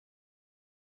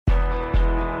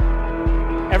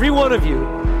every one of you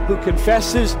who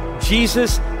confesses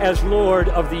Jesus as Lord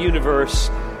of the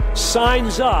universe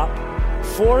signs up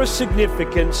for a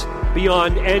significance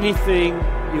beyond anything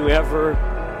you ever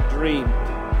dreamed.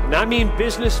 And I mean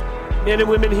business men and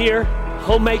women here,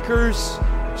 homemakers,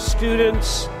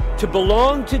 students. To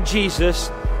belong to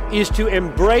Jesus is to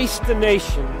embrace the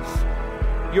nations.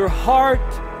 Your heart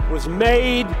was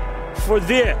made for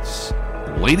this.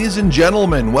 Ladies and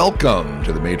gentlemen, welcome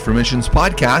to the Made for Missions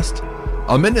podcast,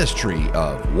 a ministry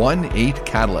of 1-8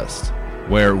 Catalyst,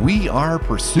 where we are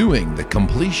pursuing the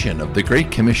completion of the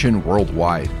Great Commission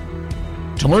worldwide.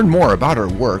 To learn more about our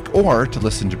work or to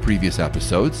listen to previous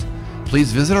episodes,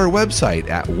 please visit our website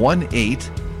at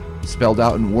 1-8, spelled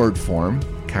out in word form,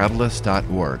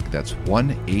 catalyst.org. That's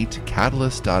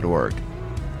 18catalyst.org.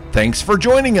 Thanks for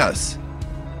joining us.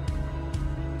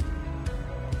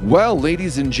 Well,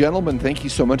 ladies and gentlemen, thank you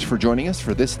so much for joining us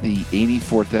for this, the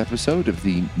 84th episode of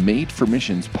the Made for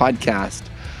Missions podcast.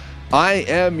 I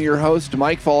am your host,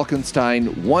 Mike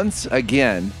Falkenstein, once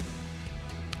again,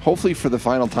 hopefully for the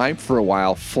final time for a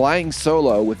while, flying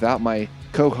solo without my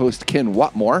co-host, Ken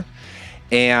Watmore.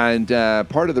 And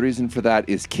part of the reason for that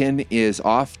is Ken is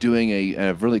off doing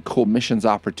a really cool missions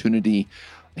opportunity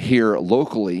here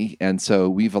locally. And so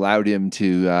we've allowed him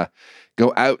to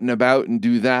go out and about and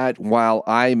do that while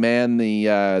I man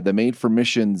the Made for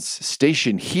Missions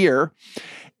station here.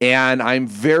 And I'm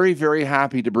very, very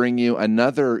happy to bring you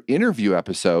another interview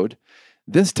episode,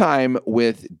 this time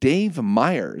with Dave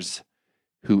Myers,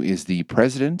 who is the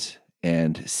president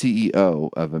and CEO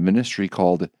of a ministry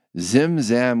called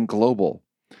Zimzam Global.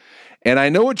 And I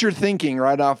know what you're thinking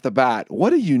right off the bat.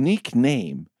 What a unique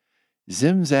name.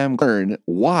 Zimzam. Learn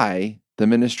why the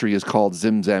ministry is called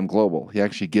Zimzam Global. He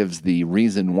actually gives the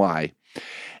reason why.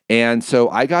 And so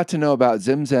I got to know about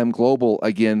Zimzam Global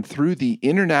again through the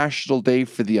International Day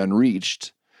for the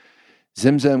Unreached.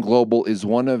 Zimzam Global is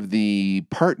one of the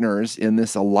partners in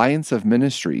this alliance of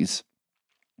ministries.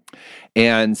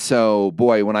 And so,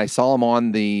 boy, when I saw him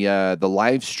on the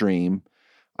live stream,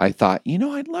 I thought,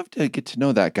 I'd love to get to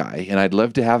know that guy, and I'd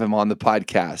love to have him on the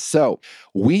podcast. So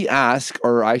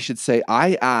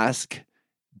I ask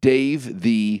Dave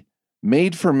the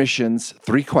Made for Missions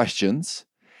 3 questions,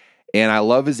 and I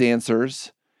love his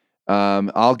answers.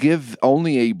 I'll give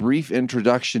only a brief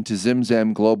introduction to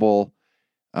Zimzam Global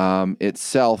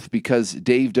itself because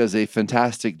Dave does a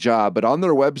fantastic job. But on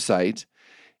their website,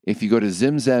 if you go to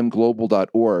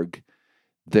zimzamglobal.org,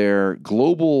 their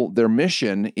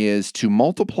mission is to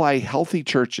multiply healthy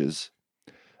churches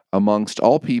amongst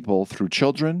all people through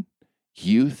children,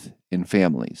 youth, and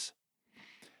families.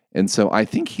 And so I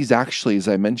think he's actually, as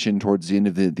I mentioned towards the end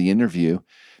of the interview,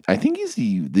 I think he's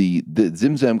the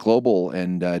Zimzam Global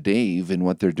and Dave and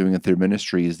what they're doing at their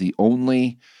ministry is the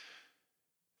only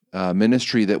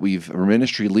ministry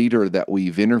leader that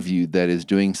we've interviewed that is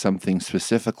doing something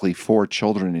specifically for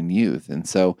children and youth. And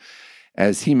so,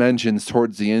 as he mentions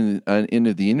towards the end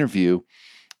of the interview,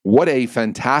 what a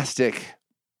fantastic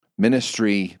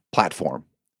ministry platform,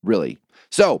 really.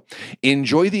 So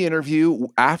enjoy the interview.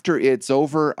 After it's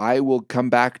over, I will come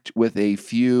back with a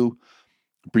few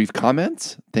brief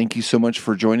comments. Thank you so much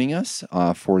for joining us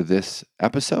for this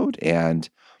episode, and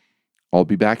I'll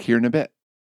be back here in a bit.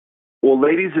 Well,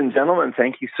 ladies and gentlemen,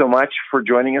 thank you so much for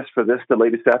joining us for the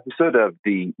latest episode of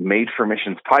the Made for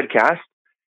Missions podcast.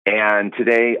 And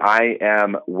today I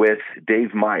am with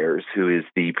Dave Myers, who is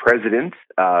the president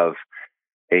of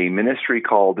a ministry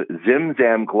called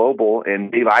Zimzam Global.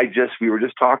 And Dave, we were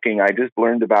just talking, I just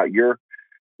learned about your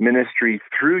ministry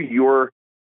through your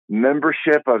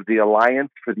membership of the Alliance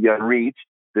for the Unreached,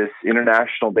 this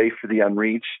International Day for the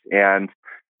Unreached. And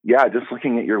yeah, just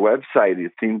looking at your website,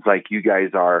 it seems like you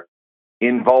guys are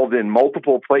involved in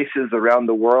multiple places around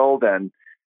the world. And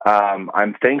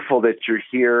I'm thankful that you're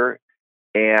here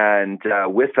and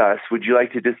with us. Would you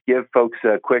like to just give folks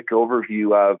a quick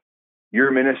overview of your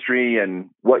ministry and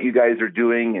what you guys are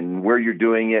doing and where you're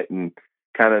doing it, and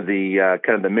kind of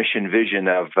the mission vision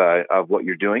of what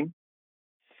you're doing?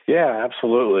 Yeah,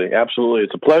 absolutely.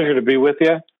 It's a pleasure to be with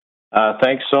you.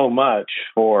 Thanks so much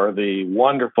for the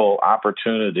wonderful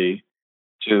opportunity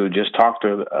to just talk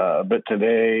to a bit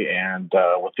today and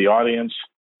with the audience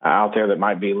out there that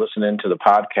might be listening to the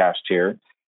podcast here.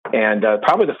 And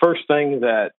probably the first thing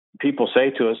that people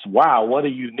say to us, "Wow, what a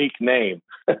unique name!"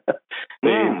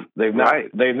 They've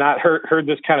not heard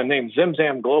this kind of name,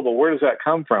 Zimzam Global. Where does that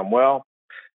come from? Well,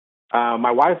 my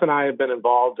wife and I have been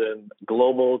involved in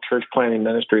global church planting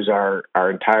ministries our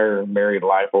entire married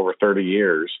life, over 30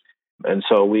 years. And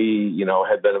so we,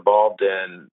 had been involved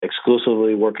in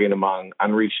exclusively working among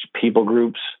unreached people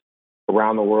groups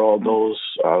around the world, those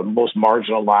most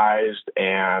marginalized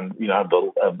and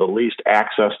have the least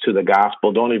access to the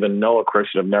gospel, don't even know a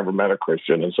Christian, have never met a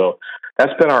Christian, and so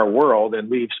that's been our world. And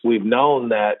we've known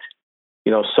that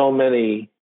so many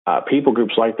people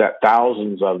groups like that,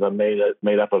 thousands of them made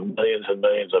up of millions and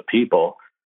millions of people.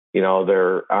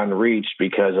 They're unreached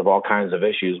because of all kinds of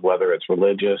issues, whether it's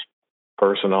religious,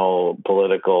 personal,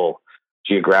 political,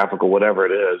 geographical, whatever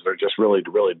it is. They're just really,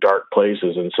 really dark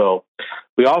places. And so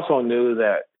we also knew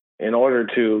that in order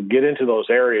to get into those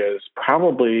areas,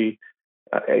 probably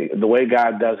the way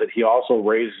God does it, he also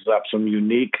raises up some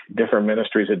unique different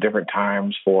ministries at different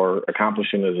times for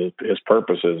accomplishing his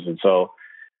purposes. And so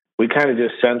we kind of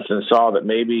just sensed and saw that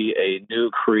maybe a new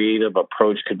creative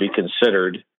approach could be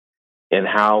considered in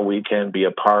how we can be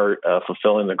a part of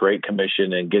fulfilling the Great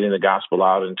Commission and getting the gospel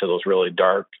out into those really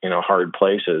dark, hard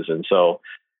places. And so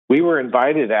we were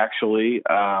invited, actually,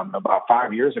 about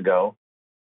 5 years ago.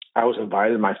 I was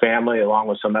invited, my family, along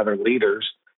with some other leaders.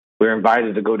 We were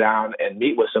invited to go down and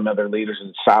meet with some other leaders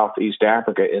in Southeast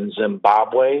Africa, in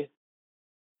Zimbabwe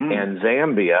and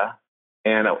Zambia.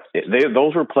 And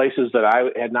those were places that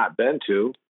I had not been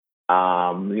to.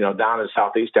 Down in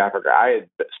Southeast Africa, I had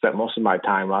spent most of my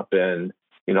time up in,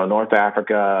 North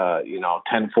Africa,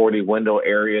 1040 window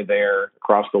area there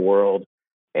across the world.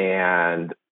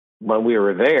 And when we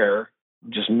were there,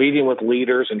 just meeting with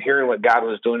leaders and hearing what God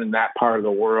was doing in that part of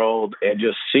the world and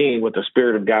just seeing what the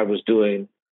Spirit of God was doing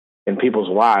in people's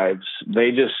lives,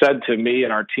 they just said to me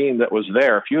and our team that was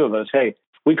there, a few of us, hey,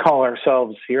 we call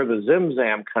ourselves here the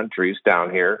Zimzam countries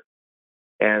down here.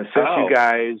 And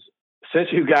since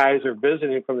you guys are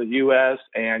visiting from the U.S.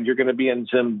 and you're going to be in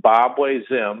Zimbabwe,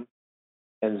 Zim,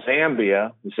 and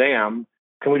Zambia, Zam,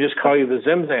 can we just call you the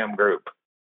Zimzam group?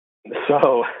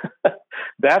 So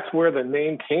that's where the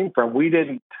name came from. We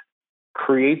didn't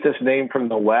create this name from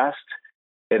the West.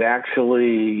 It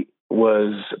actually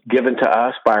was given to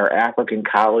us by our African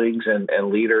colleagues and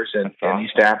leaders in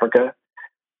East Africa.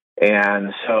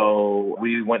 And so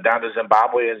we went down to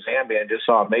Zimbabwe and Zambia and just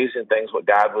saw amazing things, what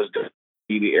God was doing.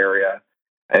 Needy area,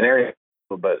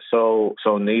 but so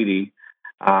needy,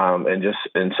 and just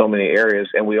in so many areas.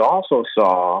 And we also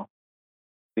saw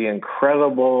the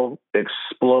incredible,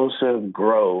 explosive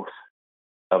growth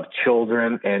of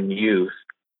children and youth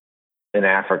in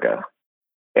Africa.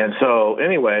 And so,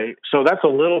 anyway, so that's a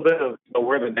little bit of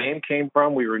where the name came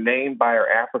from. We were named by our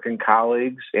African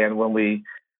colleagues, and when we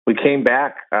came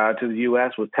back to the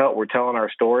U.S., we're telling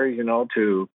our stories,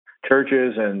 to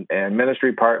churches and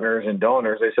ministry partners and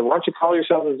donors. They said, why don't you call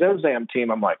yourself the Zimzam team?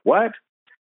 I'm like, what?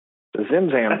 The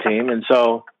Zimzam team. And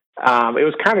so it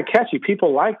was kind of catchy.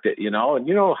 People liked it, and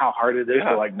you know how hard it is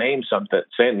to name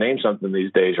something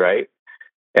these days, right?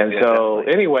 And so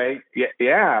definitely. Anyway,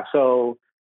 so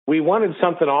we wanted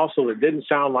something also that didn't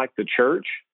sound like the church,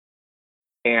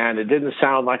 and it didn't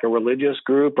sound like a religious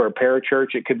group or a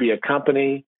parachurch. It could be a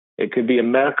company. It could be a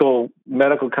medical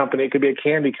company. It could be a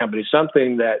candy company,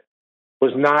 something that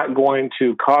was not going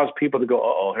to cause people to go,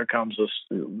 oh, here comes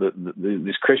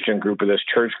this Christian group or this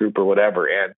church group or whatever.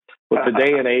 And with the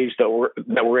day and age that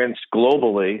we're in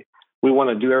globally, we want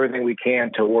to do everything we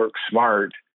can to work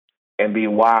smart and be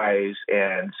wise.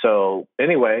 And so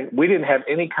anyway, we didn't have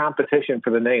any competition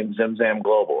for the name Zimzam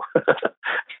Global.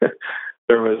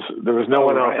 There was no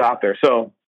one else out there.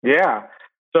 So yeah.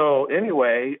 So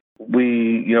anyway,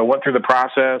 we went through the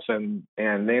process and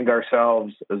named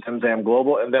ourselves Zimzam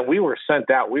Global, and then we were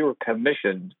sent out. We were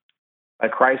commissioned by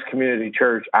Christ Community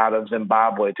Church out of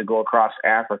Zimbabwe to go across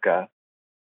Africa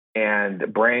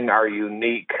and bring our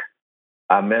unique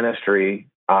ministry,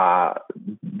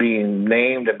 being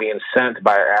named and being sent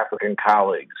by our African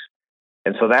colleagues.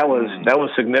 And so that was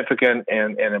significant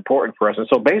and important for us. And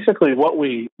so basically, what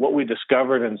we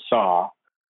discovered and saw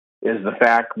is the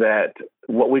fact that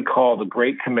what we call the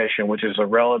Great Commission, which is a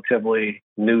relatively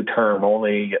new term,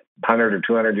 only 100 or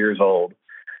 200 years old,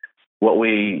 what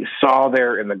we saw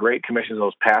there in the Great Commission,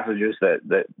 those passages that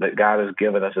God has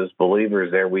given us as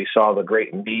believers there, we saw the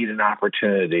great need and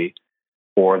opportunity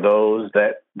for those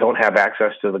that don't have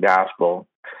access to the gospel.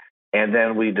 And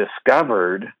then we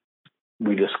discovered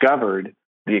the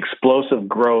explosive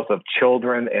growth of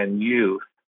children and youth,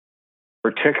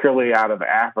 particularly out of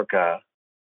Africa.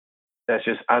 That's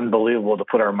just unbelievable to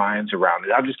put our minds around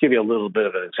it. I'll just give you a little bit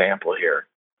of an example here.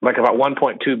 Like about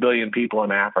 1.2 billion people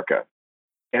in Africa.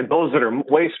 And those that are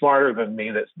way smarter than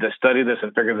me that study this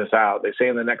and figure this out, they say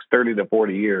in the next 30 to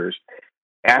 40 years,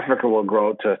 Africa will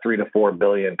grow to 3 to 4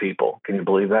 billion people. Can you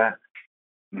believe that?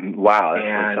 Wow,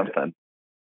 that's something.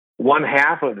 One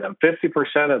half of them,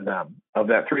 50% of them, of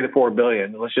that 3 to 4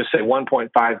 billion, let's just say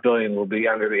 1.5 billion will be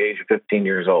under the age of 15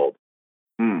 years old.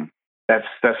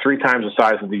 That's 3 times the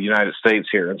size of the United States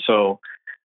here. And so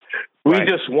we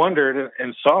just wondered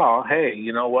and saw, hey,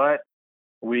 you know what?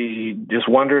 We just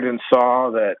wondered and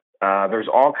saw that there's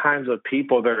all kinds of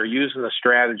people that are using the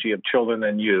strategy of children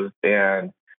and youth.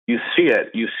 And you see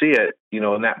it,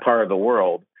 in that part of the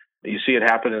world. You see it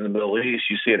happen in the Middle East.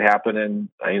 You see it happen in,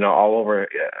 all over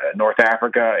North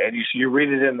Africa. And you read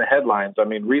it in the headlines. I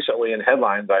mean, recently in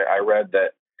headlines, I read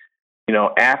that,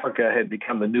 Africa had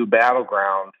become the new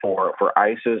battleground for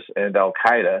ISIS and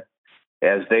Al-Qaeda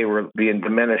as they were being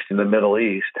diminished in the Middle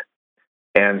East.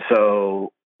 And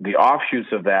so the offshoots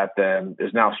of that then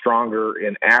is now stronger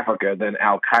in Africa than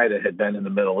Al-Qaeda had been in the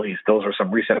Middle East. Those are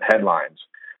some recent headlines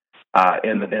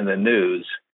in the news.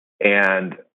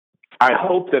 And I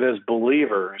hope that as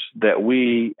believers that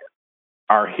we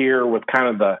are here with kind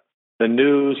of the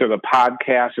news or the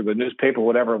podcast or the newspaper,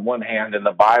 whatever, in one hand, and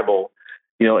the Bible,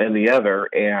 in the other.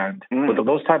 And with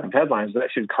those type of headlines, that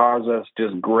should cause us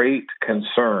just great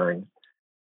concern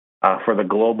for the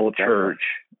global church,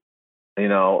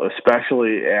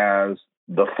 especially as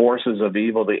the forces of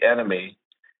evil, the enemy,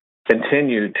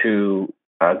 continue to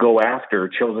go after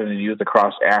children and youth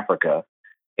across Africa.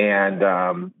 And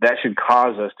that should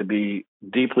cause us to be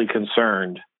deeply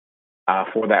concerned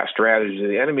for that strategy.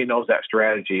 The enemy knows that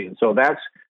strategy. And so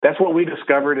that's what we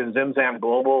discovered in Zimzam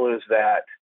Global, is that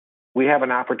we have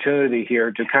an opportunity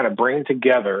here to kind of bring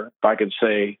together, if I could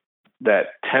say, that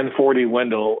 1040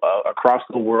 window across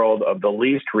the world of the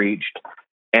least reached,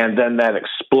 and then that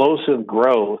explosive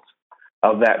growth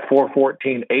of that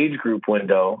 414 age group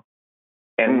window.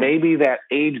 And maybe that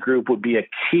age group would be a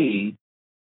key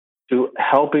to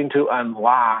helping to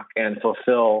unlock and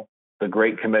fulfill the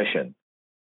Great Commission.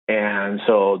 And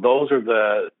so those are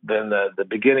the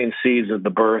beginning seeds of the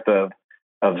birth of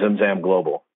Zimzam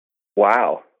Global.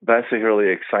 Wow, that's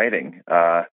really exciting.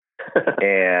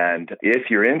 And if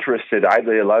you're interested, I'd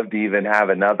really love to even have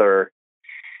another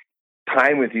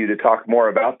time with you to talk more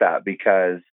about that,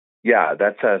 because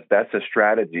that's a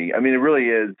strategy. I mean, it really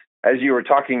is, as you were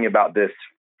talking about this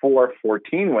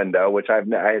 414 window, which I had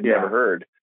never heard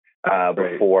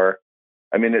before.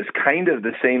 I mean, it's kind of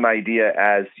the same idea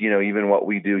as, even what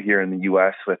we do here in the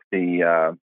U.S. with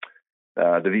the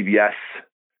VBS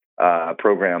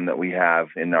program that we have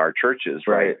in our churches,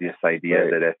 right? This idea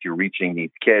that if you're reaching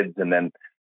these kids, and then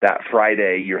that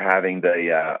Friday you're having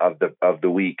of the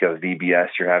week of VBS,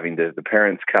 you're having the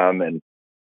parents come, and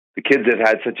the kids have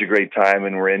had such a great time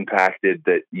and were impacted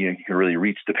that you can really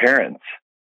reach the parents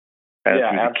through the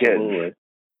absolutely. Kids.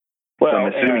 Well, so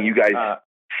I'm assuming you guys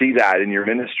see that in your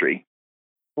ministry.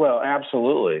 Well,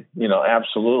 absolutely,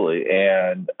 absolutely.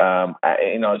 And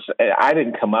I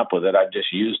didn't come up with it. I've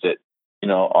just used it,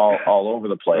 all over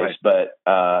the place. Right.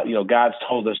 But God's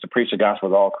told us to preach the gospel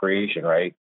with all creation,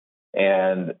 right?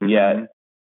 And yet,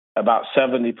 about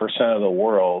 70% of the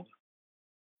world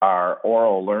are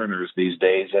oral learners these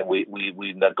days, and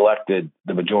we neglected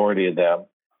the majority of them.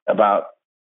 About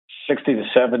 60 to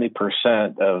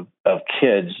 70% of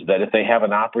kids that if they have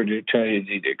an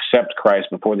opportunity to accept Christ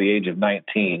before the age of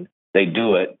 19, they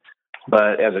do it.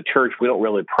 But as a church, we don't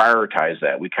really prioritize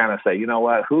that. We kind of say, you know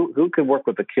what, who can work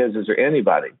with the kids? Is there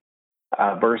anybody?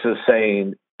 Versus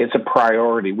saying it's a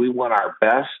priority. We want our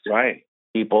best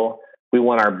people. We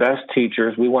want our best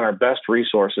teachers. We want our best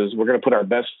resources. We're going to put our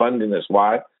best fund in this.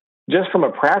 Why? Just from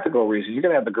a practical reason, you're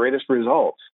going to have the greatest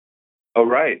results. Oh,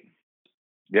 right.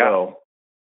 Yeah.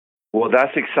 Well,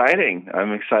 that's exciting.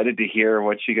 I'm excited to hear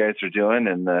what you guys are doing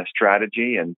and the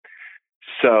strategy. And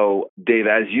so, Dave,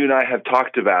 as you and I have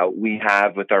talked about, we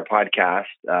have with our podcast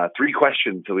 3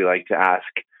 questions that we like to ask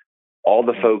all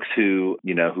the folks who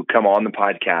come on the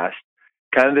podcast.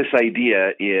 Kind of this idea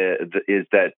is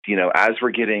that, as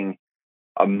we're getting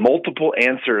multiple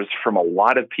answers from a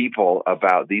lot of people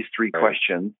about these 3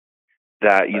 questions,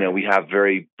 that, we have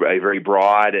very, very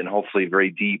broad and hopefully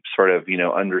very deep sort of,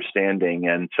 understanding.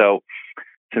 And so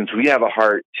since we have a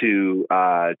heart to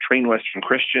train Western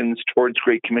Christians towards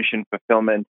Great Commission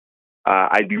fulfillment,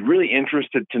 I'd be really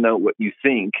interested to know what you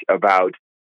think about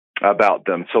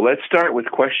them. So let's start with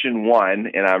question 1,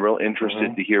 and I'm real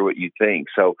interested to hear what you think.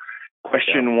 So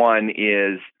question 1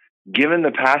 is, given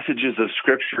the passages of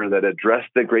Scripture that address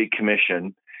the Great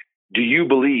Commission, do you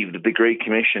believe that the Great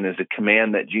Commission is a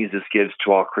command that Jesus gives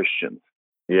to all Christians?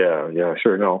 Yeah,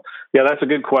 sure. No. Yeah, that's a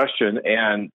good question.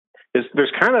 And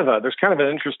there's kind of an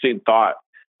interesting thought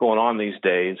going on these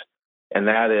days, and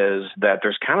that is that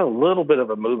there's kind of a little bit of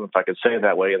a movement, if I could say it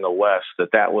that way, in the West,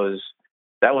 that was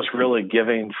really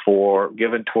given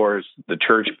towards the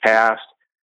church past.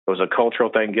 It was a cultural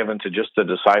thing given to just the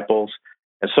disciples.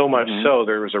 And so much so,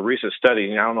 there was a recent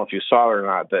study, and I don't know if you saw it or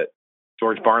not, that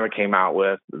George Barna came out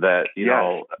with that,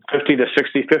 50 to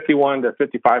 60, 51 to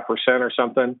 55% or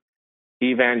something,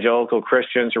 evangelical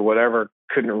Christians or whatever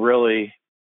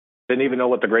didn't even know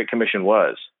what the Great Commission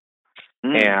was.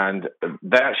 And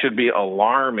that should be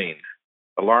alarming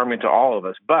to all of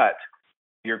us. But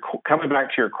you're coming back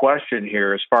to your question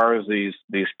here, as far as these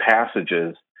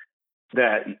passages,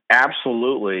 that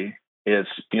absolutely is,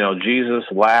 Jesus'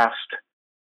 last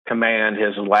command,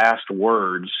 his last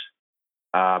words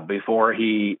before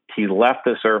he left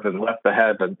this earth and left the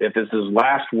heaven. If it's his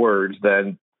last words,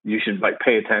 then you should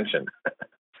pay attention.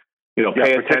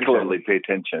 Particularly pay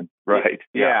attention, right?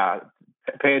 Yeah,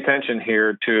 pay attention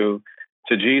here to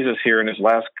Jesus here in his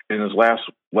last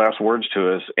words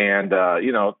to us. And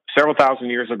several thousand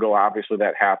years ago, obviously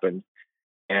that happened,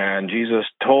 and Jesus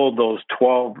told those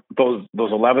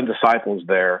 11 disciples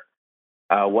there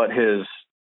what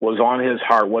was on his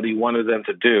heart, what he wanted them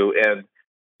to do. And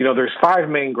there's 5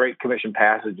 main Great Commission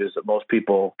passages that most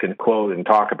people can quote and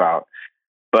talk about,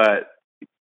 but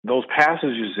those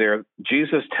passages there,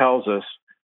 Jesus tells us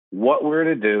what we're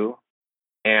to do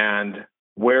and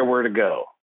where we're to go.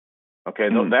 Okay,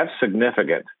 that's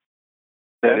significant.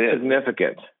 That's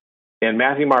significant. In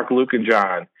Matthew, Mark, Luke, and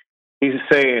John, he's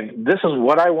saying, this is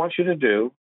what I want you to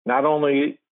do, not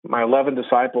only my 11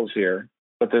 disciples here,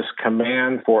 but this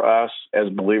command for us as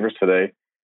believers today,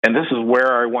 and this is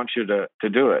where I want you to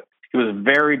do it. He was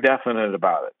very definite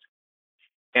about it.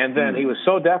 And then he was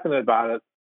so definite about it,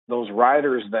 those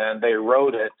writers then, they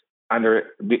wrote it under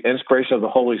the inspiration of the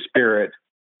Holy Spirit,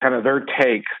 kind of their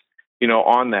take,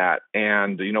 on that.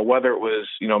 And, whether it was,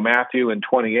 Matthew in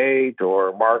 28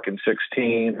 or Mark in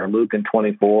 16 or Luke in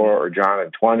 24 or John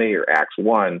in 20 or Acts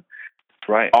 1,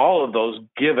 right? All of those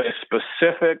give a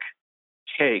specific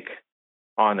take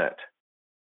on it.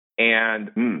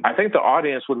 And I think the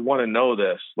audience would want to know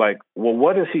this,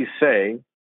 what does he say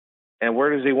and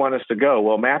where does he want us to go?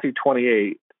 Well, Matthew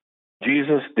 28,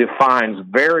 Jesus defines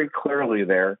very clearly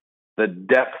there the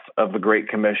depth of the Great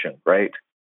Commission, right?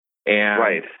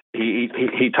 And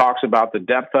he talks about the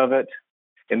depth of it.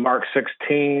 In Mark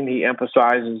 16, he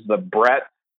emphasizes the breadth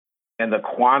and the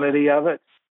quantity of it.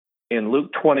 In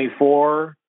Luke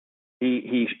 24,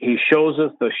 he shows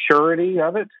us the surety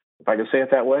of it, if I can say it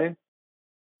that way.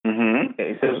 Mm-hmm.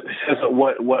 He says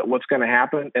what's going to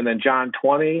happen. And then John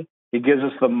 20, he gives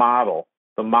us the model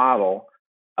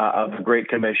of the Great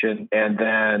Commission. And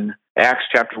then Acts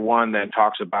chapter 1 then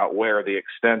talks about the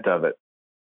extent of it.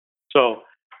 So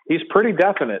he's pretty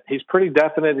definite. He's pretty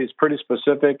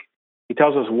specific. He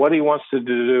tells us what he wants to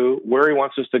do, where he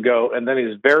wants us to go, and then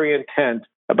he's very intent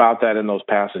about that in those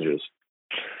passages.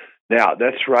 Yeah,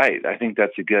 that's right. I think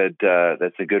that's a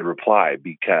good reply,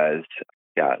 because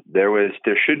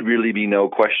there should really be no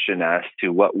question as to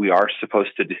what we are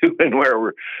supposed to do and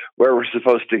where we're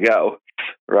supposed to go,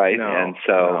 right?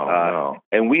 No.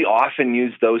 And we often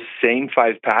use those same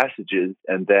 5 passages,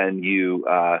 and then you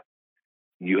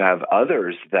have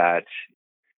others that,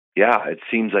 it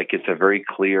seems like it's a very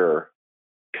clear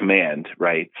command,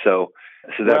 right? So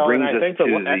that brings us to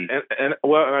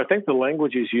I think the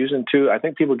language he's using too, I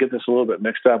think people get this a little bit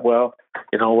mixed up. Well,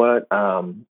 you know what?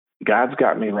 God's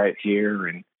got me right here,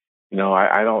 and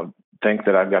I don't think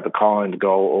that I've got the calling to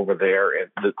go over there.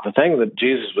 And the thing that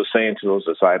Jesus was saying to those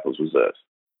disciples was this: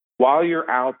 while you're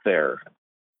out there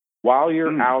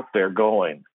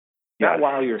going, not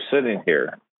while you're sitting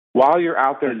here, while you're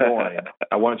out there going,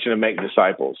 I want you to make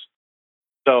disciples.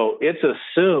 So it's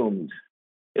assumed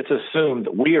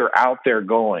that we are out there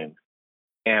going,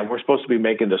 and we're supposed to be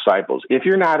making disciples. If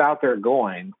you're not out there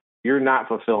going, you're not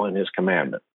fulfilling his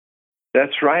commandment.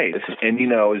 That's right. And,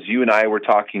 as you and I were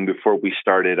talking before we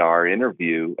started our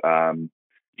interview,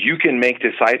 you can make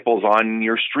disciples on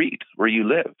your street where you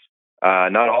live.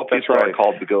 Not all people are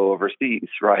called to go overseas,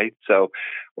 right? So,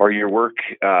 or your work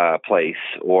place,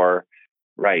 or,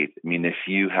 right. I mean, if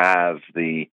you've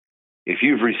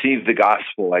received the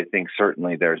gospel, I think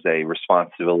certainly there's a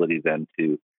responsibility then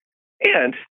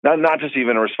and not just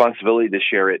even a responsibility to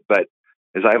share it, but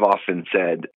as I've often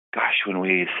said, gosh, when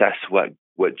we assess what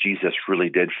Jesus really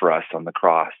did for us on the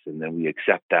cross, and then we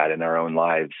accept that in our own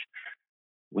lives,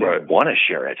 we want to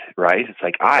share it, right? It's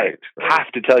like, I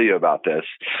have to tell you about this,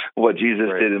 what Jesus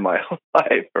did in my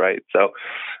life, right? So,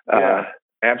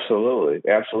 absolutely.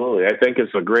 I think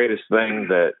it's the greatest thing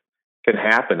that can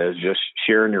happen is just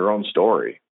sharing your own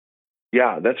story.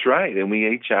 Yeah, that's right. And we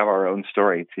each have our own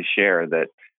story to share that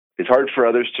is hard for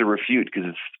others to refute, because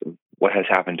it's what has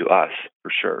happened to us,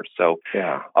 for sure. So,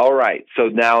 all right. So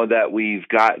now that we've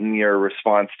gotten your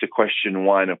response to question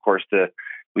 1, of course,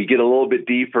 we get a little bit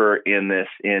deeper in this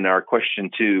in our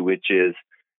question 2, which is,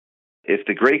 If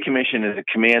the Great Commission is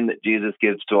a command that Jesus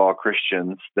gives to all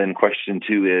Christians, then question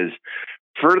 2 is,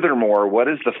 furthermore, what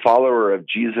is the follower of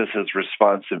Jesus'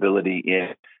 responsibility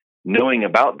in knowing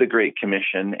about the Great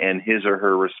Commission and his or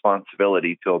her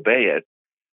responsibility to obey it,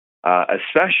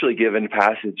 especially given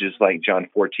passages like John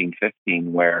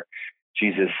 14:15, where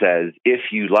Jesus says,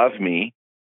 if you love me,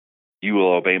 you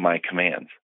will obey my commands.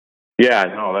 Yeah,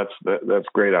 no, that's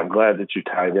great. I'm glad that you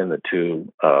tied in the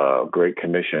two, Great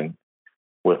Commission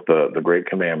with the Great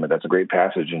Commandment. That's a great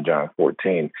passage in John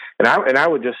 14. And I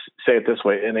would just say it this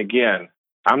way. And again,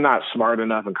 I'm not smart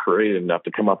enough and creative enough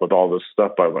to come up with all this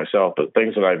stuff by myself, but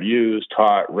things that I've used,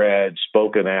 taught, read,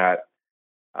 spoken at,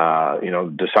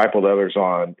 discipled others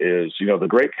on is, the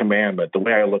Great Commandment. The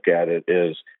way I look at it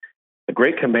is the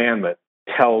Great Commandment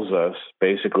tells us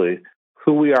basically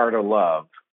who we are to love,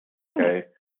 okay,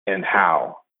 and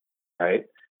how, right?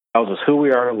 Tells us who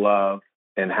we are to love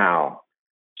and how.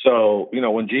 So,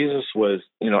 when Jesus was,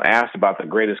 asked about the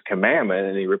greatest commandment,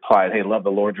 and he replied, hey, love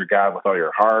the Lord your God with all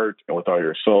your heart and with all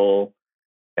your soul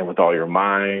and with all your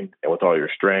mind and with all your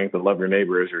strength, and love your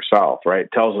neighbor as yourself, right?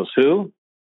 Tells us who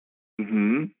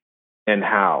and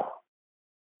how.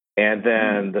 And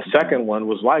then the second one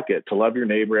was like it, to love your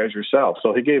neighbor as yourself.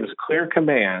 So he gave us clear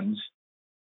commands,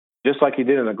 just like he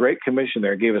did in the Great Commission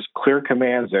there. He gave us clear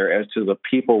commands there as to the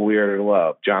people we are to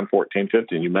love. John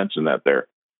 14:15, you mentioned that there.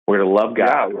 We're to love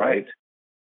God, right?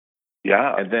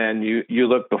 Yeah. And then you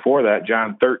look before that,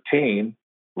 John 13,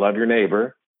 love your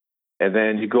neighbor. And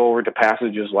then you go over to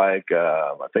passages like,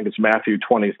 I think it's Matthew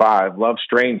 25, love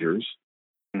strangers.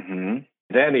 Mm-hmm.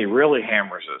 Then he really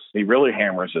hammers us.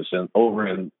 Over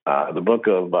in the book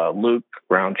of Luke,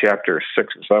 around chapter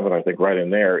 6 or 7, I think right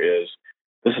in there is,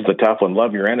 this is the tough one,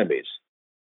 love your enemies.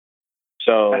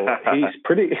 So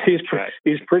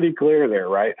he's pretty clear there,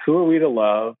 right? Who are we to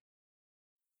love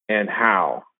and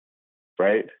how,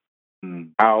 right?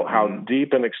 How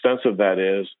deep and extensive that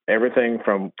is, everything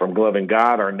from loving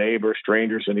God, our neighbors,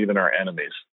 strangers, and even our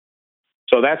enemies.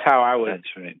 So that's how I would,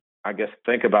 I guess,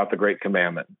 think about the Great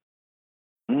Commandment.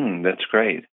 That's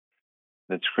great.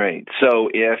 That's great. So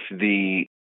if the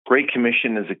Great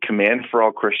Commission is a command for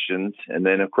all Christians, and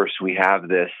then, of course, we have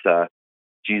this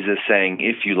Jesus saying,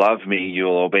 if you love me,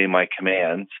 you'll obey my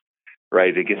commands,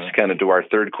 right? It gets kind of to our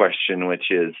third question, which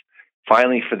is,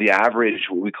 finally, for the average,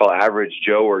 what we call average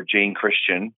Joe or Jane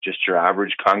Christian, just your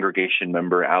average congregation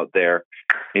member out there,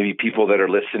 maybe people that are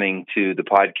listening to the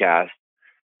podcast,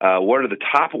 what are the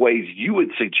top ways you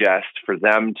would suggest for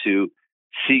them to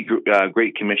see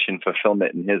Great Commission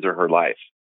fulfillment in his or her life?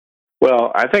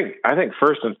 Well, I think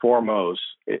first and foremost,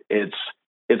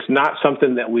 it's not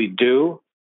something that we do.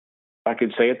 If I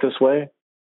could say it this way,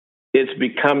 it's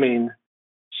becoming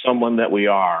someone that we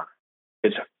are.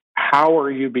 It's how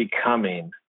are you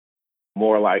becoming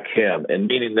more like him? And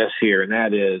meaning this here, and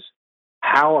that is,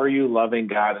 how are you loving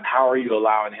God and how are you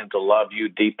allowing him to love you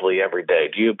deeply every day?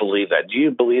 Do you believe that? Do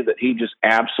you believe that he just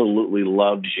absolutely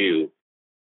loves you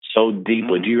so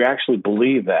deeply? Do you actually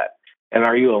believe that? And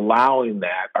are you allowing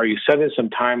that? Are you setting some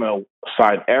time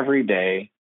aside every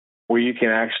day where you can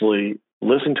actually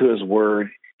listen to his word,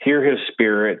 hear his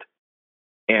spirit,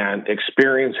 and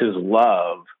experience his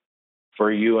love for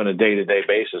you on a day-to-day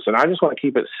basis? And I just want to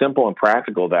keep it simple and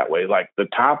practical that way. Like the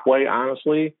top way,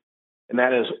 honestly, and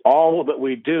that is all that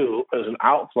we do is an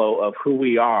outflow of who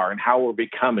we are and how we're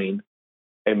becoming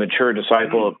a mature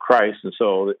disciple of Christ. And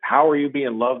so how are you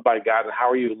being loved by God and how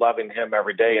are you loving him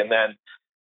every day? And then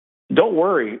don't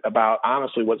worry about,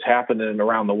 honestly, what's happening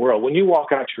around the world. When you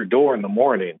walk out your door in the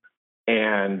morning,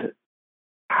 and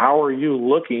how are you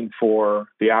looking for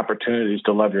the opportunities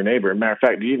to love your neighbor? As a matter of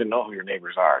fact, do you even know who your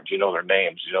neighbors are? Do you know their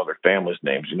names? Do you know their family's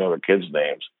names? Do you know their kids'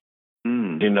 names?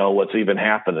 Do you know what's even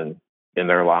happening in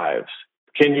their lives?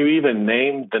 Can you even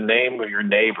name the name of your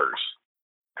neighbors?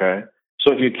 Okay.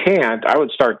 So if you can't, I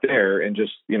would start there and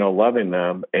just, loving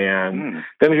them. And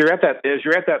then as you're at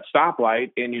that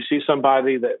stoplight and you see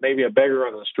somebody that maybe a beggar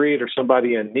on the street or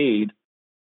somebody in need,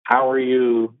 how are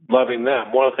you loving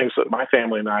them? One of the things that my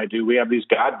family and I do, we have these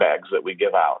God bags that we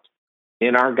give out.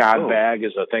 In our God bag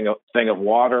is a thing of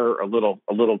water, a little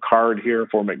card here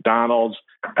for McDonald's,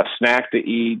 a snack to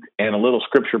eat, and a little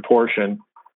scripture portion.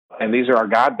 And these are our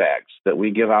God bags that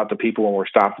we give out to people when we're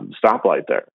stopped at the stoplight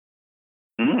there.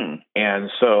 And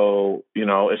so,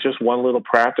 it's just one little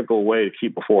practical way to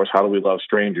keep before us, how do we love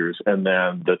strangers? And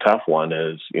then the tough one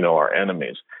is, our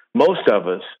enemies. Most of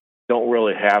us don't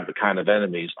really have the kind of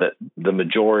enemies that the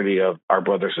majority of our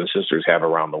brothers and sisters have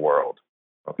around the world.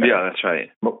 Okay? Yeah, that's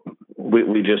right.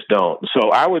 We just don't.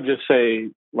 So I would just say,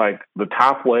 like, the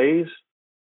top ways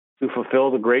to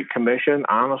fulfill the Great Commission,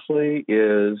 honestly,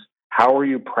 is How are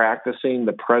you practicing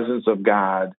the presence of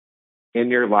God in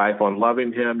your life on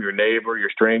loving Him, your neighbor, your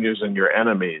strangers, and your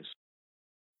enemies?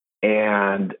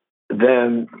 And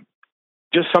then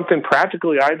just something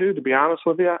practically I do, to be honest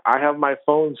with you, I have my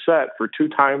phone set for 2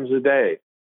 times a day.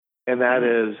 And that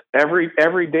is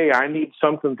every day I need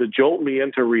something to jolt me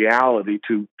into reality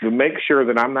to make sure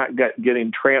that I'm not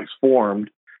getting transformed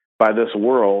by this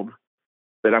world,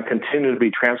 that I'm continuing to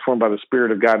be transformed by the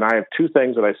Spirit of God. And I have 2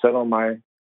 things that I set on my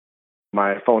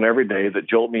phone every day that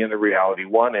jolt me into reality.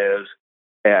 One is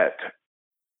at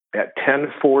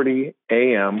 10:40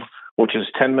 a.m., which is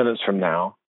 10 minutes from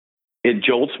now, it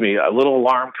jolts me. A little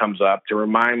alarm comes up to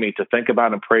remind me to think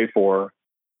about and pray for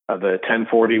the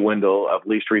 1040 window of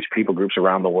least reached people groups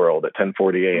around the world at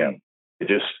 10:40 a.m. It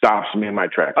just stops me in my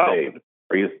tracks. Dave,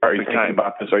 are you thinking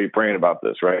about this? Are you praying about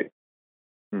this? Right.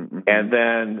 Mm-hmm. And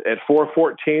then at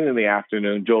 4:14 in the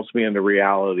afternoon, jolts me into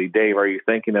reality. Dave, are you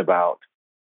thinking about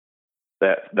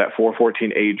that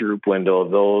 4:14 age group window of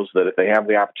those that if they have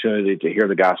the opportunity to hear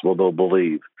the gospel, they'll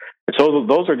believe? And so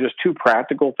those are just 2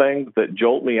 practical things that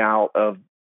jolt me out of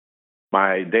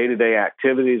my day-to-day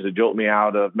activities, that jolt me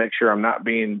out of make sure I'm not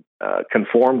being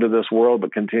conformed to this world,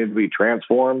 but continue to be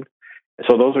transformed. And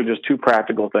so those are just 2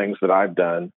 practical things that I've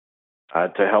done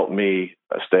to help me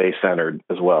stay centered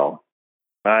as well.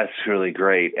 That's really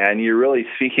great. And you're really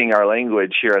speaking our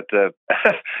language here at the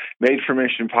Made for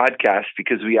Mission podcast,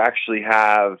 because we actually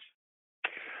have,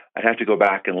 I'd have to go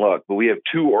back and look, but we have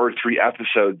 2 or 3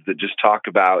 episodes that just talk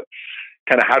about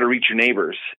kind of how to reach your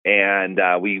neighbors. And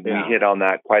we hit on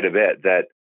that quite a bit. That,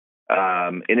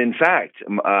 and in fact,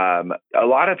 a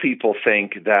lot of people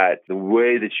think that the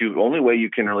only way you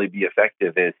can really be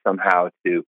effective is somehow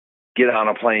to get on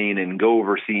a plane and go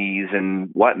overseas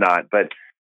and whatnot. But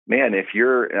man, if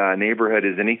your neighborhood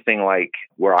is anything like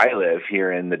where I live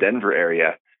here in the Denver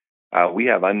area, we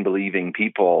have unbelieving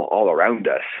people all around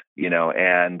us,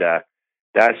 and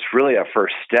that's really a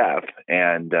first step.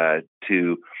 And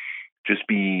to just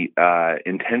be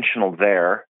intentional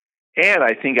there. And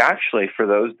I think actually for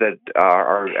those that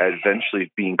are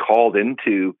eventually being called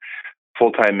into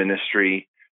full-time ministry,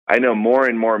 I know more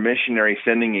and more missionary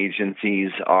sending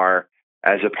agencies are,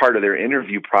 as a part of their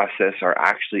interview process, are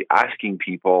actually asking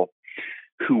people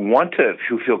who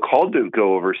feel called to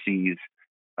go overseas,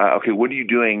 okay, what are you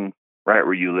doing right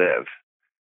where you live?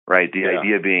 Right? The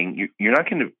idea being you're not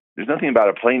going to, there's nothing about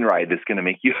a plane ride that's going to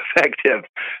make you effective,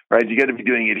 right? You got to be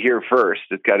doing it here first.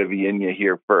 It's got to be in you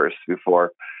here first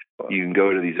before you can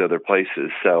go to these other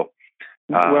places. So,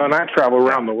 and I travel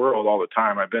around the world all the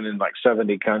time. I've been in like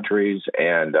 70 countries,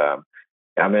 and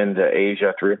I'm into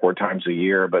Asia 3 or 4 times a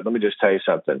year. But let me just tell you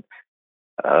something.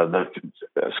 The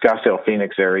Scottsdale,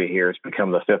 Phoenix area here has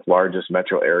become the 5th largest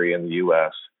metro area in the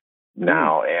U.S.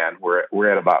 now, and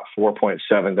we're at about 4.7,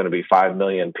 going to be 5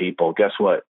 million people. Guess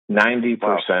what?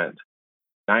 90%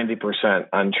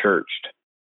 unchurched.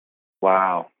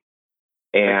 Wow.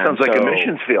 And it sounds like a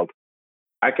missions field.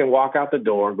 I can walk out the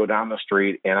door, go down the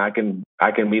street, and I can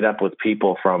meet up with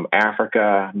people from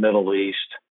Africa, Middle East,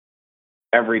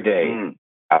 every day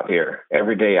out here.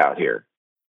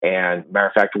 And matter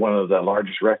of fact, one of the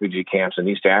largest refugee camps in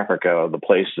East Africa, the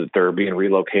place that they're being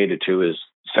relocated to, is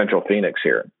Central Phoenix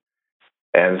here.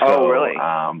 And so, oh, really?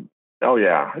 Yeah.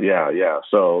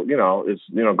 So, it's,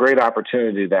 great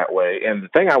opportunity that way. And the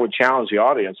thing I would challenge the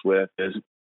audience with is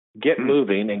get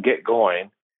moving and get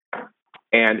going.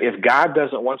 And if God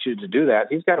doesn't want you to do that,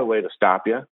 He's got a way to stop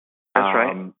you. That's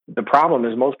right. The problem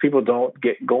is most people don't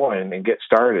get going and get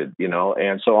started,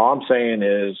 And so all I'm saying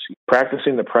is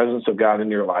practicing the presence of God in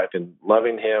your life and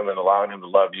loving Him and allowing Him to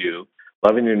love you,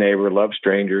 loving your neighbor, love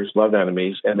strangers, love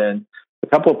enemies, and then a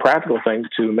couple of practical things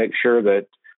to make sure that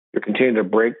you're continuing to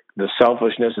break the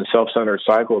selfishness and self-centered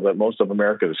cycle that most of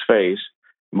Americans face,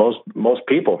 most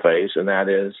people face, and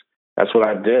that's what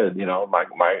I did. My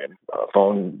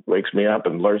phone wakes me up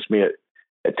and alerts me at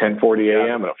 10:40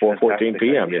 a.m. and at 4:14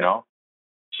 p.m.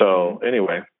 So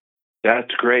anyway,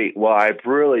 that's great. Well, I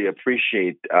really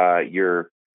appreciate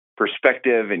your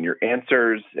perspective and your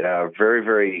answers. Very,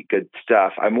 very good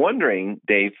stuff. I'm wondering,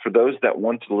 Dave, for those that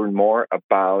want to learn more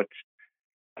about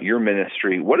your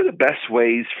ministry, what are the best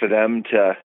ways for them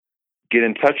to get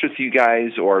in touch with you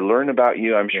guys or learn about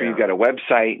you? I'm sure you've got a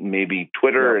website and maybe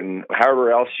Twitter and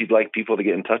however else you'd like people to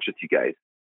get in touch with you guys.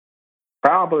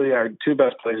 Probably our 2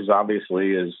 best places,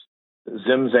 obviously, is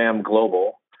Zimzam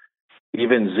Global,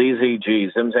 even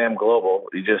ZZG, Zimzam Global.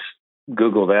 You just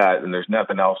Google that, and there's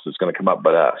nothing else that's going to come up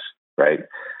but us, right?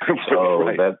 So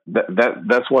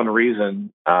that's one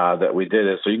reason that we did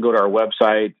it. So you can go to our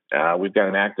website. We've got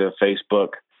an active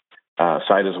Facebook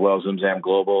site as well, Zimzam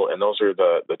Global, and those are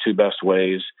the 2 best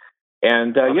ways.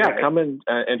 And come in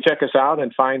and check us out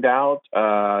and find out.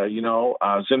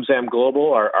 Zimzam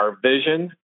Global, our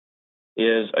vision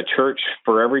is a church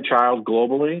for every child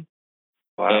globally.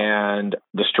 Wow. And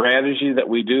the strategy that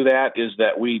we do that is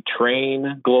that we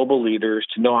train global leaders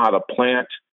to know how to plant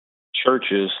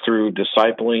churches through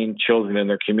discipling children in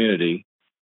their community.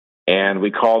 And we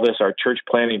call this our church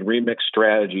planting remix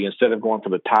strategy. Instead of going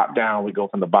from the top down, we go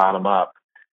from the bottom up.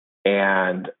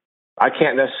 And I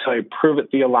can't necessarily prove it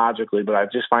theologically, but I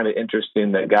just find it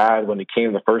interesting that God, when he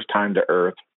came the first time to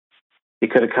earth, he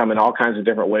could have come in all kinds of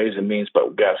different ways and means,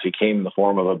 but guess he came in the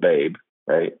form of a babe,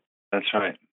 right? That's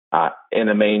right. In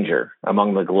a manger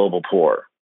among the global poor.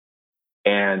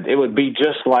 And it would be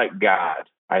just like God,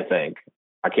 I think.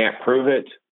 I can't prove it.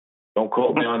 Don't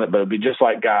quote me on it, but it would be just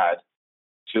like God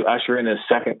to usher in his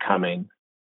second coming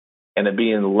and it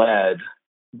being led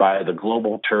by the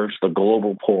global church, the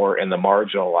global poor, and the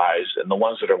marginalized, and the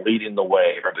ones that are leading the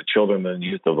way are the children and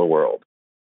youth of the world.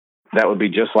 That would be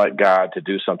just like God to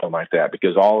do something like that,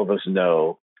 because all of us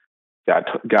know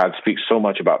God speaks so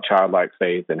much about childlike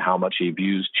faith and how much he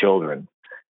views children.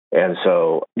 And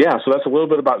so that's a little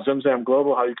bit about Zimzam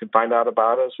Global, how you can find out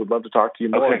about us. We'd love to talk to you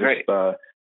more. Okay, great.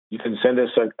 You can send us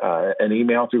an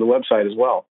email through the website as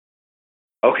well.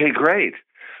 Okay, great.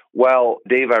 Well,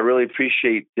 Dave, I really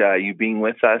appreciate you being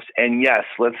with us. And yes,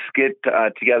 let's get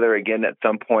together again at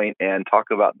some point and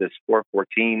talk about this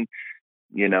 414,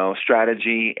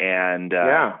 strategy. And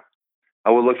I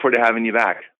will look forward to having you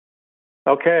back.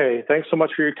 Okay. Thanks so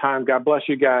much for your time. God bless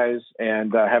you guys,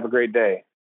 and have a great day.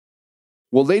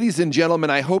 Well, ladies and gentlemen,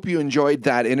 I hope you enjoyed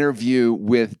that interview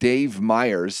with Dave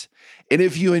Myers. And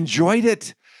if you enjoyed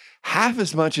it half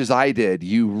as much as I did,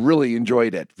 you really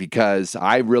enjoyed it, because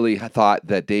I really thought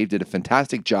that Dave did a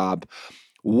fantastic job.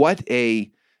 What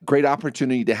a great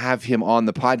opportunity to have him on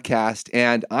the podcast.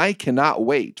 And I cannot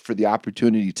wait for the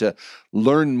opportunity to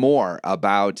learn more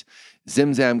about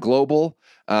Zimzam Global.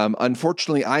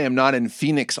 Unfortunately, I am not in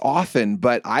Phoenix often,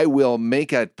 but I will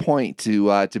make a point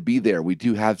to be there. We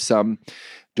do have some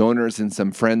donors and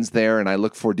some friends there, and I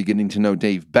look forward to getting to know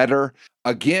Dave better.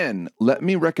 Again, let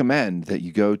me recommend that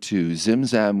you go to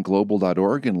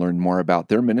zimzamglobal.org and learn more about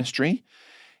their ministry.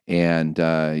 And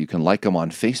you can like them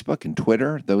on Facebook and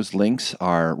Twitter. Those links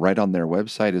are right on their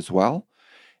website as well.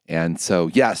 And so,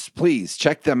 yes, please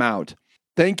check them out.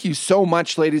 Thank you so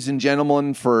much, ladies and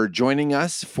gentlemen, for joining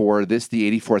us for the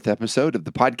 84th episode of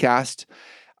the podcast.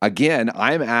 Again,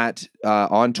 I'm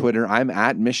on Twitter, I'm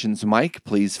at Missions Mike.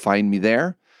 Please find me there.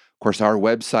 Of course, our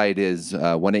website is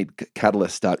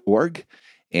 18catalyst.org.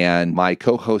 And my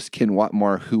co-host, Ken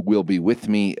Watmore, who will be with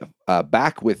me,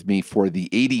 back with me for the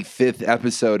 85th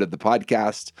episode of the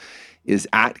podcast, is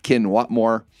at Ken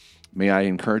Watmore. May I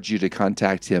encourage you to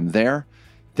contact him there.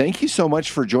 Thank you so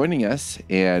much for joining us,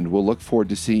 and we'll look forward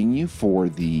to seeing you for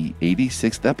the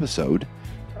 86th episode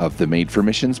of the Made for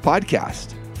Missions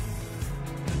podcast.